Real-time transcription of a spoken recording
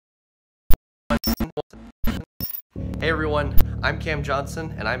Hey everyone, I'm Cam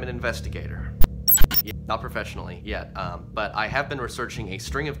Johnson and I'm an investigator. Yeah, not professionally yet, but I have been researching a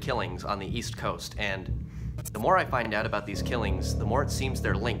string of killings on the East Coast, and the more I find out about these killings, the more it seems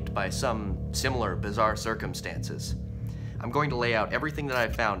they're linked by some similar bizarre circumstances. I'm going to lay out everything that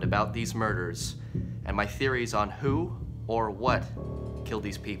I've found about these murders and my theories on who or what killed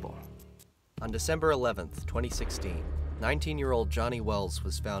these people. On December 11th, 2016, 19-year-old Johnny Wells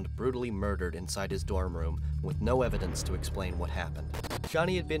was found brutally murdered inside his dorm room with no evidence to explain what happened.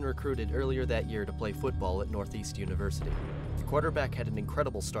 Johnny had been recruited earlier that year to play football at Northeast University. The quarterback had an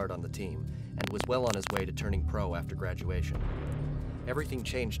incredible start on the team and was well on his way to turning pro after graduation. Everything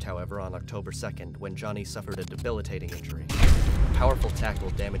changed, however, on October 2nd when Johnny suffered a debilitating injury. A powerful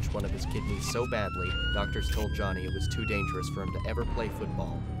tackle damaged one of his kidneys so badly, doctors told Johnny it was too dangerous for him to ever play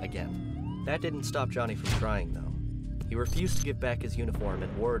football again. That didn't stop Johnny from trying, though. He refused to give back his uniform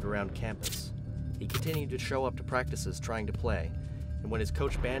and wore it around campus. He continued to show up to practices trying to play, and when his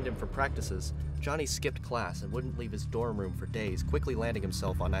coach banned him from practices, Johnny skipped class and wouldn't leave his dorm room for days, quickly landing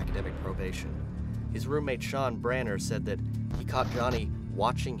himself on academic probation. His roommate Sean Branner said that he caught Johnny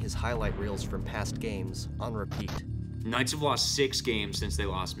watching his highlight reels from past games on repeat. Knights have lost 6 games since they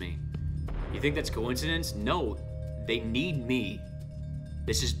lost me. You think that's coincidence? No, they need me.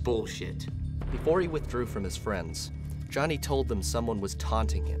 This is bullshit. Before he withdrew from his friends, Johnny told them someone was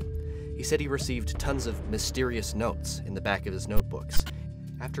taunting him. He said he received tons of mysterious notes in the back of his notebooks.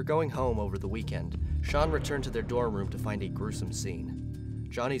 After going home over the weekend, Sean returned to their dorm room to find a gruesome scene.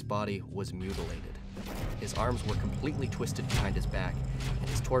 Johnny's body was mutilated. His arms were completely twisted behind his back, and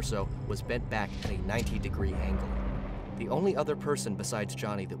his torso was bent back at a 90-degree angle. The only other person besides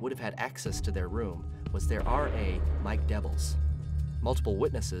Johnny that would have had access to their room was their RA, Mike Devils. Multiple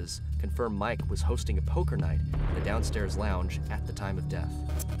witnesses confirmed Mike was hosting a poker night in the downstairs lounge at the time of death.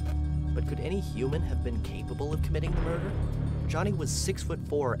 But could any human have been capable of committing the murder? Johnny was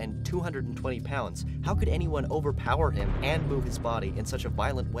 6'4" and 220 pounds. How could anyone overpower him and move his body in such a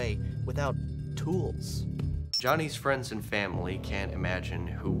violent way without tools? Johnny's friends and family can't imagine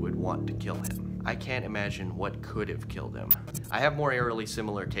who would want to kill him. I can't imagine what could have killed him. I have more eerily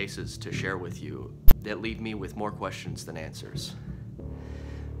similar cases to share with you that leave me with more questions than answers.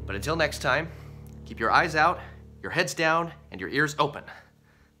 But until next time, keep your eyes out, your heads down, and your ears open.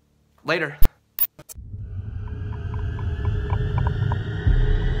 Later.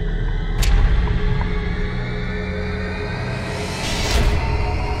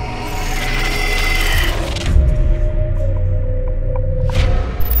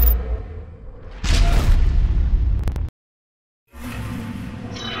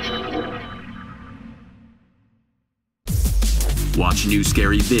 Watch new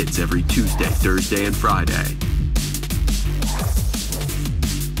scary vids every Tuesday, Thursday, and Friday.